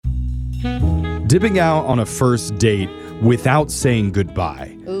Dipping out on a first date without saying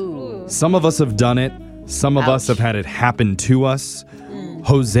goodbye. Ooh. Some of us have done it. Some of us have had it happen to us.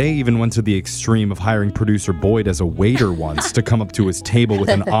 Jose even went to the extreme of hiring producer Boyd as a waiter once to come up to his table with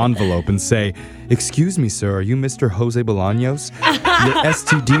an envelope and say, "Excuse me, sir, are you Mr. Jose Bolaños? Your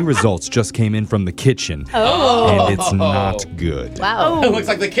STD results just came in from the kitchen, and it's not good." Wow. It looks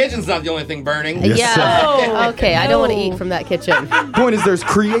like the kitchen's not the only thing burning. Yes, Yeah. Okay, I don't want to eat from that kitchen. Point is, there's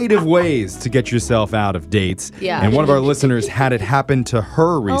creative ways to get yourself out of dates. Yeah. And one of our listeners had it happen to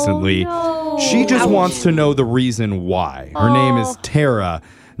her recently. She just wants to know the reason why. Her name is Tara.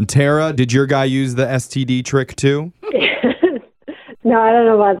 And Tara, did your guy use the STD trick too? No, I don't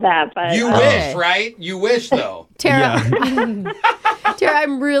know about that, but You wish, right? You wish, though. Tara, Tara,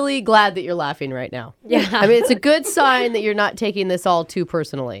 I'm really glad that you're laughing right now. Yeah. I mean, it's a good sign that you're not taking this all too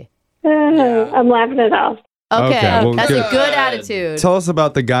personally. I'm laughing it off. Okay, well, that's good. a good attitude. Tell us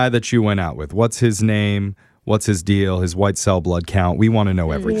about the guy that you went out with. What's his name? What's his deal? His white cell blood count? We want to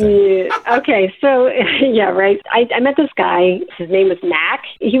know everything. Yeah. Okay, so yeah, right. I met this guy. His name was Mac.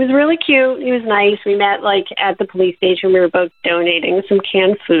 He was really cute. He was nice. We met at the police station. We were both donating some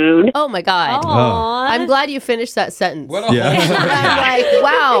canned food. Oh my God. Aw. I'm glad you finished that sentence. What a Yeah. I'm like,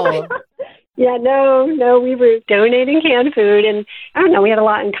 wow. Yeah, no, we were donating canned food, and I don't know, we had a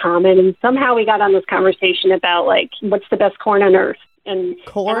lot in common, and somehow we got on this conversation about what's the best corn on earth. And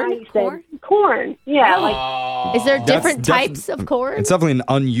Corn? and I said, corn. Yeah, Is there different That's types of corn? It's definitely an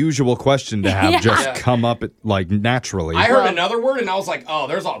unusual question to have just Yeah. come up naturally. I heard another word, and I was like, oh,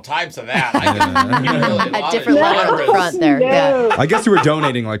 there's all types of that. I can really A love different it. level up front there. Yeah. No. I guess you were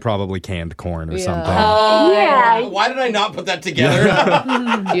donating probably canned corn or something. Yeah. Why did I not put that together?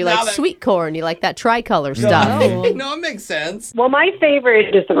 You Now like that- sweet corn. You like that tricolor stuff. No, it makes sense. Well, my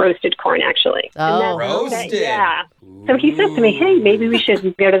favorite is the roasted corn, actually. Oh. Roasted. Yeah. So he says to me, hey, maybe we should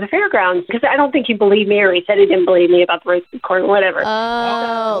go to the fairgrounds. Because I don't think he believed me, or he said he didn't believe me about the roasted corn, whatever.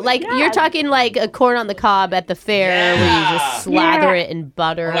 Oh, you're talking like a corn on the cob at the fair where you just slather it in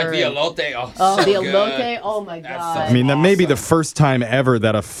butter. Or like the elote. Oh, Oh, so the good. elote. Oh my That's God. I mean, that may be the first time ever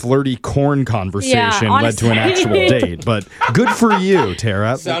that a flirty corn conversation led to an actual honestly. date. But good for you,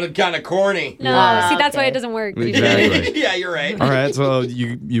 Tara. Sounded kind of corny. No, Yeah. see, that's why Okay. it doesn't work. Exactly. Yeah, you're right. All right, so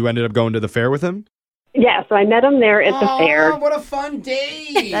you ended up going to the fair with him? Yeah, so I met him there at the fair. Oh, what a fun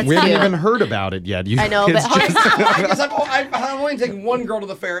date. That's We haven't cute. even heard about it yet. I know, it's but just- I've only taken one girl to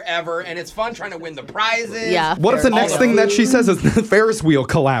the fair ever, and it's fun trying to win the prizes. Yeah. What if the Fair. next All the thing that she food. says is the Ferris wheel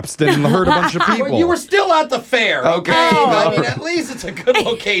collapsed and hurt a bunch of people? Well, you were still at the fair, okay? Oh. I mean, at least it's a good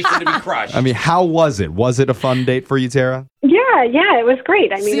location to be crushed. I mean, how was it? Was it a fun date for you, Tara? Yeah, it was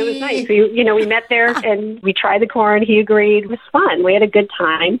great. I mean, it was See? nice. We met there, and we tried the corn. He agreed. It was fun. We had a good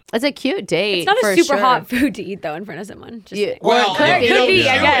time. It's a cute date. It's not for a super sure. hot food to eat, though, in front of someone. Just You- Well, it could yeah, be. you know, Could be,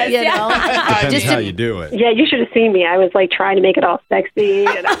 I yeah. guess. You know? Depends Just how to- you do it. Yeah, you should have seen me. I was trying to make it all sexy.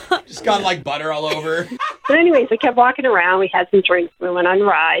 Just got like butter all over. But anyways, we kept walking around. We had some drinks. We went on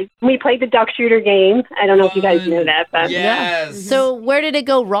rides. We played the duck shooter game. I don't know if you guys know that, but Yes. So where did it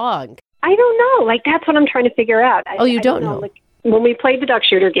go wrong? I don't know. That's what I'm trying to figure out. Oh, you I don't know? When we played the duck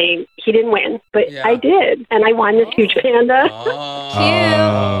shooter game, he didn't win, but Yeah. I did, and I won this huge panda.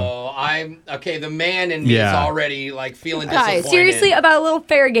 Oh, I'm okay. The man in me is Yeah. already feeling Guys, disappointed. seriously, about a little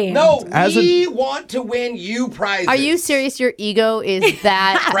fair game. No, As we want to win you prizes. Are you serious? Your ego is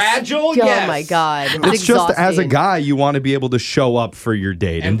that Fragile? Oh Yes. my God. It's just as a exhausting. guy, you want to be able to show up for your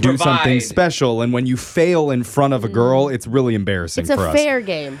date and do something provide. special. And when you fail in front of a girl, it's really embarrassing It's a for us. fair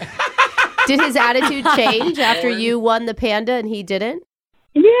game. Did his attitude change after you won the panda and he didn't?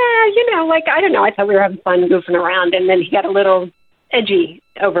 Yeah, I don't know. I thought we were having fun goofing around, and then he got a little edgy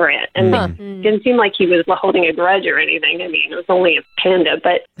over it, and it didn't seem like he was holding a grudge or anything. I mean, it was only a panda,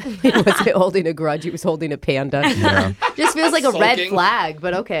 but He wasn't holding a grudge. He was holding a panda. Yeah. Just feels like a red Sulking. flag,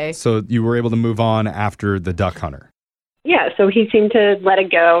 but okay. So you were able to move on after the duck hunter. yeah, so he seemed to let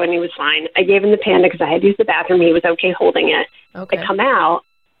it go, and he was fine. I gave him the panda because I had to use the bathroom. He was okay holding it. Okay. I come out,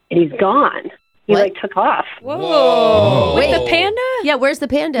 and he's gone. He What? took off. Whoa. With Wait. the panda? Yeah, where's the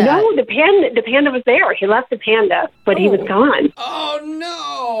panda? No, the panda was there. He left the panda, but he was gone. Oh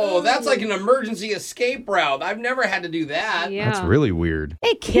no, that's like an emergency escape route. I've never had to do that. Yeah. That's really weird.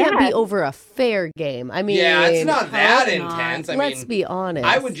 It can't Yeah. be over a fair game. I mean, Yeah, it's not that hope not. intense. I let's mean, be honest.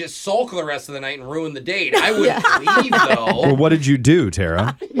 I would just sulk the rest of the night and ruin the date. I wouldn't leave Well, though. what did you do,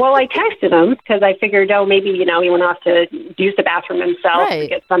 Tara? Well, I texted him because I figured, maybe, he went off to use the bathroom himself to Right.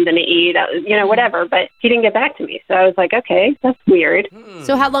 get something to eat, whatever. But he didn't get back to me. So I was like, okay, that's weird.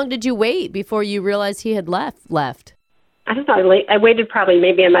 So how long did you wait before you realized he had left? I don't know. I waited probably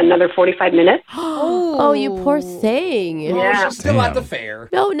maybe another 45 minutes. Oh, you poor thing. Yeah. She's still at Damn. the fair.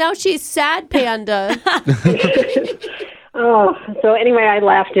 No, now she's sad, Panda. Oh, so anyway, I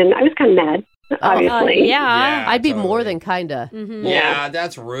left and I was kind of mad, obviously. Yeah. I'd be totally. more than kinda. Yeah,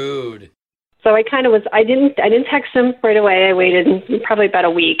 that's rude. So I kind of was. I didn't text him right away. I waited probably about a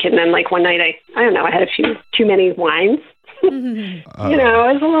week, and then like one night, I don't know. I had a few too many wines. You know,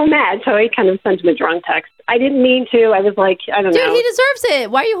 I was a little mad, so I kind of sent him a drunk text. I didn't mean to. I was like, I don't Dude, know. he deserves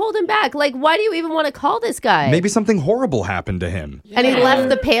it. Why are you holding back? Like, why do you even want to call this guy? Maybe something horrible happened to him. And he left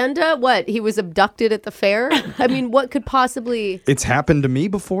the panda? What? He was abducted at the fair? I mean, what could possibly... It's happened to me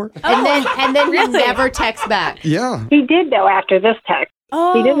before. And then he never texts back. Yeah. He did though after this text.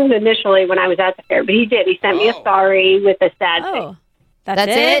 Oh. He didn't initially when I was at the fair, but he did. He sent me a sorry with a sad face. Oh. That's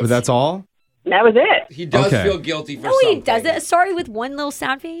it? But that's all? That was it. He does Okay. feel guilty for No, something. he does it. Sorry with one little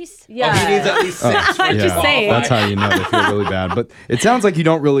sad face. Oh, he needs at least 6. I'm just Yeah, saying. that's how you know they feel really bad. But it sounds like you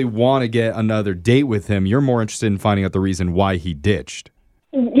don't really want to get another date with him. You're more interested in finding out the reason why he ditched.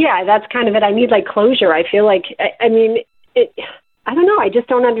 Yeah, that's kind of it. I need like closure. I feel like, I mean, I don't know. I just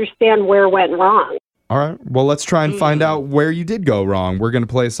don't understand where it went wrong. All right. Well, let's try and find out where you did go wrong. We're going to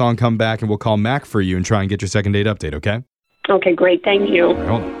play a song, come back, and we'll call Mac for you and try and get your second date update, okay? Okay, great. Thank you.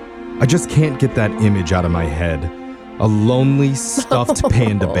 Hold on. I just can't get that image out of my head. A lonely, stuffed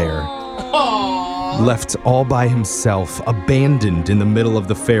panda bear. Left all by himself, abandoned in the middle of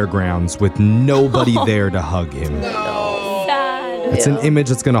the fairgrounds with nobody there to hug him. Sad. It's an image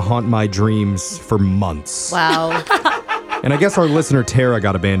that's going to haunt my dreams for months. Wow. And I guess our listener Tara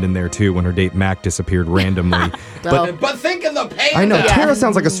got abandoned there too when her date Mac disappeared randomly. Oh. But think of the panda. I know, Tara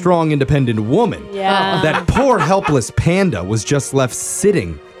sounds like a strong, independent woman. Yeah. That poor, helpless panda was just left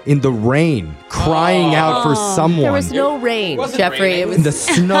sitting in the rain, crying out for someone. There was no rain, Wasn't Jeffrey. raining. It was In the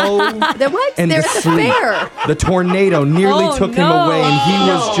snow there what? and They're the at the sleet. fair. The tornado nearly Oh, took him no. away, and he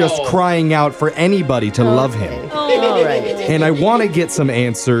was just crying out for anybody to love him. All right. And I want to get some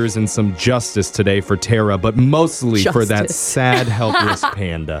answers and some justice today for Tara, but mostly for that Justice. sad, helpless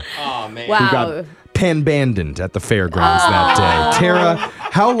panda Oh, man. Wow. who got Pan-Bandoned at the fairgrounds that day. Tara,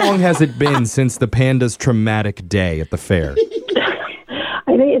 how long has it been since the panda's traumatic day at the fair?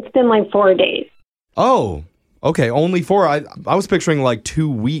 I think it's been like 4 days. Oh, okay, only 4. I was picturing like 2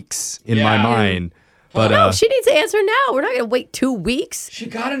 weeks in my Yeah. mind. But No, she needs to answer now. We're not going to wait 2 weeks. She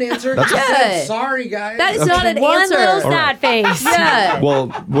got an answer. She Yeah. said, sorry, guys. That is not an One answer. little All sad face. Yeah.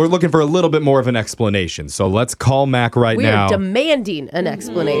 well, we're looking for a little bit more of an explanation. So let's call Mac right We now. are demanding an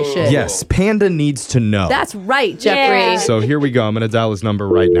explanation. Yes, Panda needs to know. That's right, Jeffrey. Yeah. So here we go. I'm going to dial his number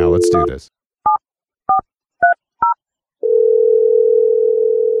right now. Let's do this.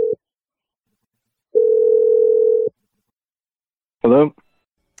 Hello?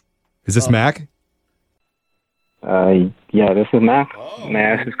 Is this Mac? Yeah, this is Mac. Oh. May I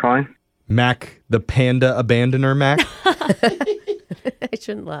ask who's calling? Mac, the panda abandoner, Mac? I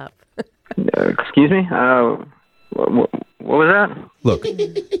shouldn't laugh. Excuse me? What was that? Look,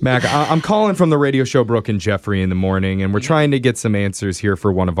 Mac, I'm calling from the radio show Brooke and Jeffrey in the morning, and we're trying to get some answers here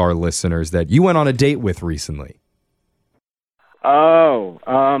for one of our listeners that you went on a date with recently. Oh,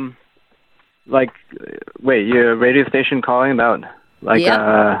 wait, your radio station calling about, like,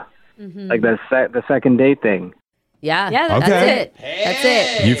 Yep. like the second date thing? Yeah. Yeah, that's Okay. it. That's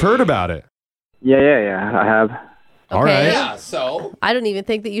it. You've heard about it. Yeah, I have. All right. Yeah, so. I don't even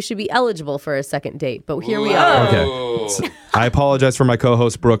think that you should be eligible for a second date, but here we are. Okay. Ooh. I apologize for my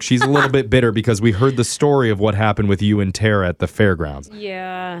co-host Brooke. She's a little bit bitter because we heard the story of what happened with you and Tara at the fairgrounds.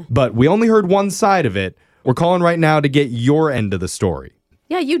 Yeah. But we only heard one side of it. We're calling right now to get your end of the story.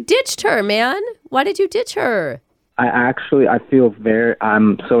 Yeah, you ditched her, man. Why did you ditch her? I feel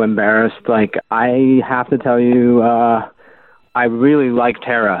I'm so embarrassed. Like, I have to tell you, I really like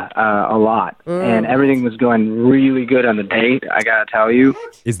Tara a lot. And everything was going really good on the date, I gotta tell you.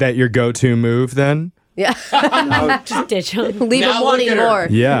 Is that your go-to move then? Yeah. Just ditch him. Leave Now him look wanting at her. more.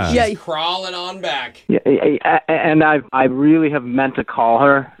 Yeah. Yeah. She's crawling on back. Yeah, and I really have meant to call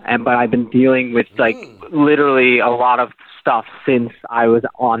her, but I've been dealing with, like, literally a lot of stuff since I was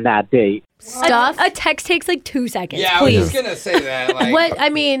on that date. Stuff. A text takes like 2 seconds. Yeah, I was please. just going to say that. Like, What? I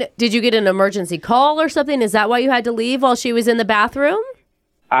mean, did you get an emergency call or something? Is that why you had to leave while she was in the bathroom?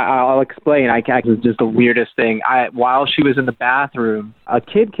 I'll explain. It was just the weirdest thing. While she was in the bathroom, a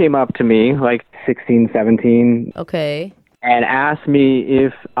kid came up to me, like 16, 17, Okay. and asked me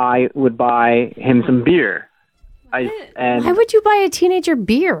if I would buy him some beer. Why And would you buy a teenager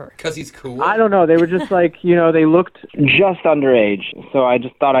beer? because he's cool. I don't know. They were just like, they looked just underage. So I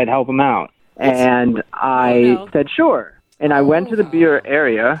just thought I'd help them out. And I no. said, sure. And I went to the beer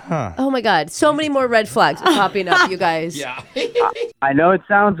area. Oh my God. So many more red flags are popping up, you guys. Yeah. I know it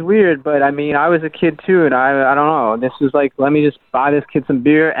sounds weird, but I mean, I was a kid too, and I don't know. This was like, let me just buy this kid some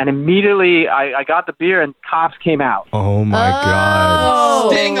beer. And immediately I got the beer and cops came out. Oh my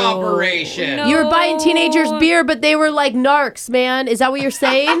God. Sting operation. No. You were buying teenagers beer, but they were like narcs, man. Is that what you're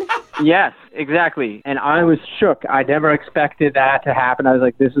saying? Yes, exactly. And I was shook. I never expected that to happen. I was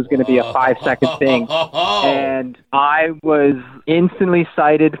like, this is going to be a 5-second thing. And I was instantly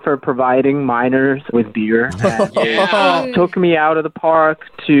cited for providing minors with beer. And Yeah. took me out of the park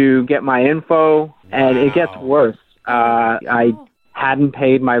to get my info. And it gets worse. I hadn't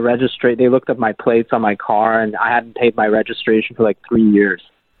paid my registration. They looked up my plates on my car, and I hadn't paid my registration for like 3 years.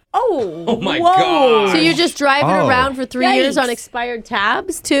 Oh my whoa. God. So you're just driving Oh. around for 3 years Yikes. on expired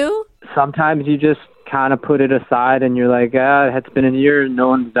tabs, too? Sometimes you just kind of put it aside and you're like, it's been a year and no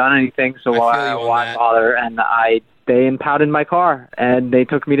one's done anything, so I feel why you on why that. bother? And they impounded my car and they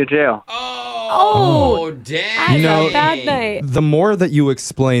took me to jail. Oh, dang. You know- Bad night. The more that you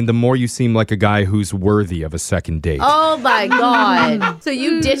explain, the more you seem like a guy who's worthy of a second date. Oh my God. So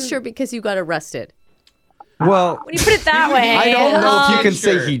you ditched her because you got arrested. Well, When you put it that way. I don't know if you can ditched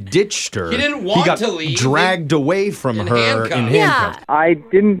her. say he ditched her. He didn't want got to leave. dragged away from In her handcuffs. in Yeah. handcuffs. I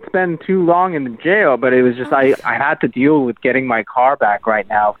didn't spend too long in the jail, but it was just I had to deal with getting my car back right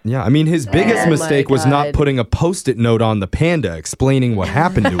now. Yeah, I mean, his biggest Oh my mistake was not God. putting a Post-it note on the Panda explaining what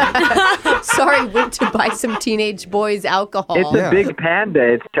happened to him. Sorry, went to buy some teenage boys alcohol. It's a big Panda.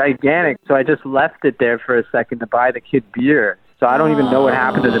 It's gigantic. So I just left it there for a second to buy the kid beer. So I don't even know what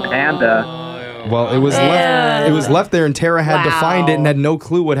happened to the Panda. Well, it was left there, and Tara had to find it and had no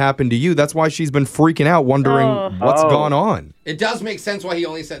clue what happened to you. That's why she's been freaking out, wondering what's gone on. It does make sense why he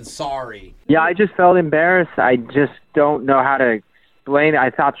only said sorry. Yeah, I just felt embarrassed. I just don't know how to explain it.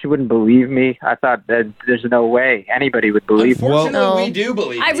 I thought she wouldn't believe me. I thought that there's no way anybody would believe me. Unfortunately, we do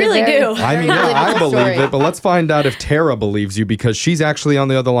believe I you. really very- do. I mean, Very yeah, I believable believe story. it, but let's find out if Tara believes you because she's actually on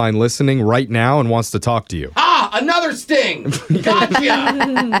the other line listening right now and wants to talk to you. Another sting.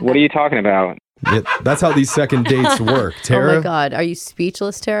 Gotcha. What are you talking about? Yeah, that's how these second dates work. Oh Tara, my God. Are you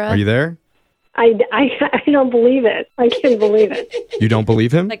speechless, Tara? are you there? I don't believe it. I can't believe it. You don't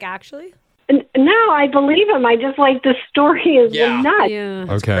believe him? Like, actually? No, I believe him. I just like the story is Yeah. nuts. Yeah.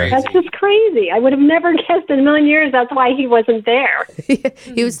 Okay. That's just crazy. I would have never guessed in a million years that's why he wasn't there.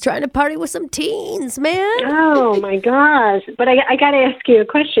 He was trying to party with some teens, man. Oh, my gosh. But I got to ask you a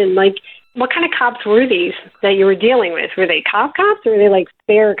question. Like, what kind of cops were these that you were dealing with? Were they cops or were they like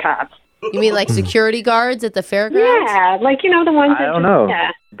fair cops? You mean like security guards at the fairgrounds? Yeah, like, the ones I that don't just, know. yeah.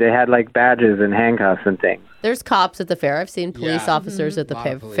 They had like badges and handcuffs and things. There's cops at the fair. I've seen police Yeah. officers at the Lot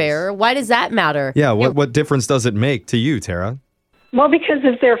of police. fair. Why does that matter? Yeah, what difference does it make to you, Tara? Well, because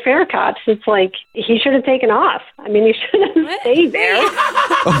if they're fair cops, it's like he should have taken off. I mean, he should have stayed there.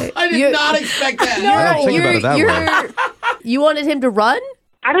 I did not expect that. I don't think about it that way. You wanted him to run?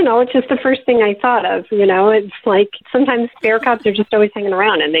 I don't know. It's just the first thing I thought of. It's like sometimes fair cops are just always hanging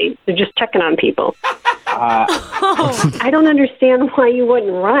around and they're just checking on people. I don't understand why you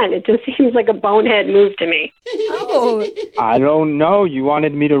wouldn't run. It just seems like a bonehead move to me. Oh. I don't know. You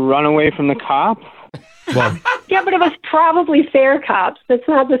wanted me to run away from the cops? Well, Yeah, but it was probably fair cops. That's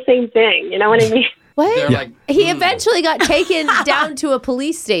not the same thing. You know what I mean? What? They're like, He eventually got taken down to a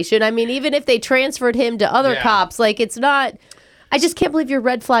police station. I mean, even if they transferred him to other Yeah. cops, like it's not. I just can't believe your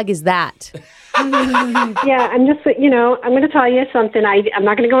red flag is that. Yeah, I'm just, I'm going to tell you something. I'm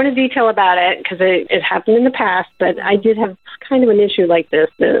not going to go into detail about it because it happened in the past, but I did have kind of an issue like this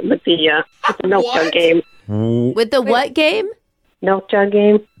with the milk What? jug game. With the what game? Milk jug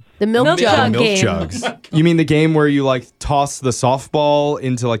game. The milk Milk jug. jug. milk game. jugs. You mean the game where you like toss the softball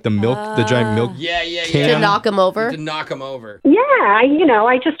into like the giant milk? yeah. To knock him over. To knock him over. Yeah,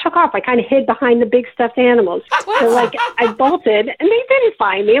 I just took off. I kind of hid behind the big stuffed animals. So, like, I bolted, and they didn't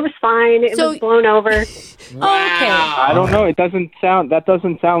find me. It was fine. It So- was blown over. Wow. I don't know. That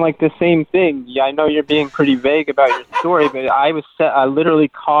doesn't sound like the same thing. Yeah, I know you're being pretty vague about your story, but I literally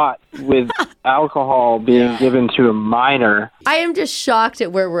caught with alcohol being given to a minor. I am just shocked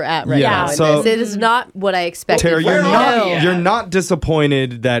at where we're at right Yeah, now. in so- this. It is not what I expected. Tara, Where are we at? you're not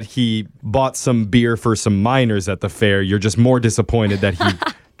disappointed that he bought some beer for some minors at the fair. You're just more disappointed that he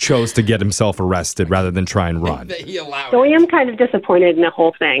chose to get himself arrested rather than try and run. That he allowed So I it. am kind of disappointed in the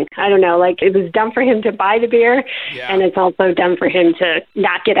whole thing. I don't know. Like, it was dumb for him to buy the beer, Yeah. and it's also dumb for him to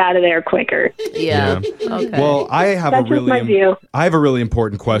not get out of there quicker. Yeah. Okay. Well, I have That's just my view. I have a really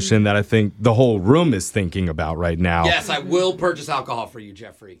important question that I think the whole room is thinking about right now. Yes, I will purchase alcohol for you,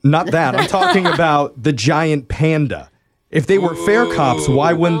 Jeffrey. Not that. I'm talking about the giant panda. If they were fair cops,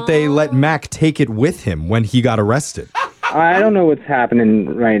 why wouldn't they let Mac take it with him when he got arrested? I don't know what's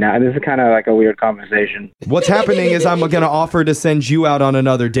happening right now. This is kind of like a weird conversation. What's happening is I'm going to offer to send you out on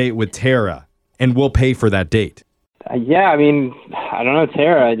another date with Tara, and we'll pay for that date. Yeah, I mean, I don't know,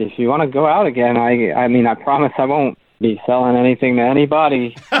 Tara, if you want to go out again, I mean, I promise I won't be selling anything to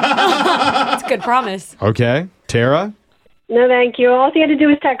anybody. That's a good promise. Okay, Tara? No, thank you. All you had to do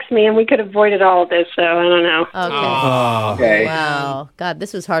was text me, and we could have avoided all of this, so I don't know. Okay. Okay. Wow. God,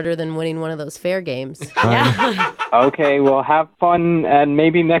 this was harder than winning one of those fair games. Yeah. Okay, well, have fun, and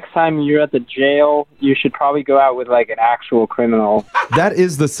maybe next time you're at the jail, you should probably go out with, like, an actual criminal. That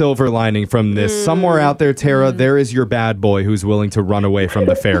is the silver lining from this. Somewhere out there, Tara, there is your bad boy who's willing to run away from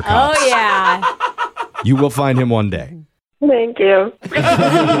the fair cops. Oh, yeah. You will find him one day. Thank you.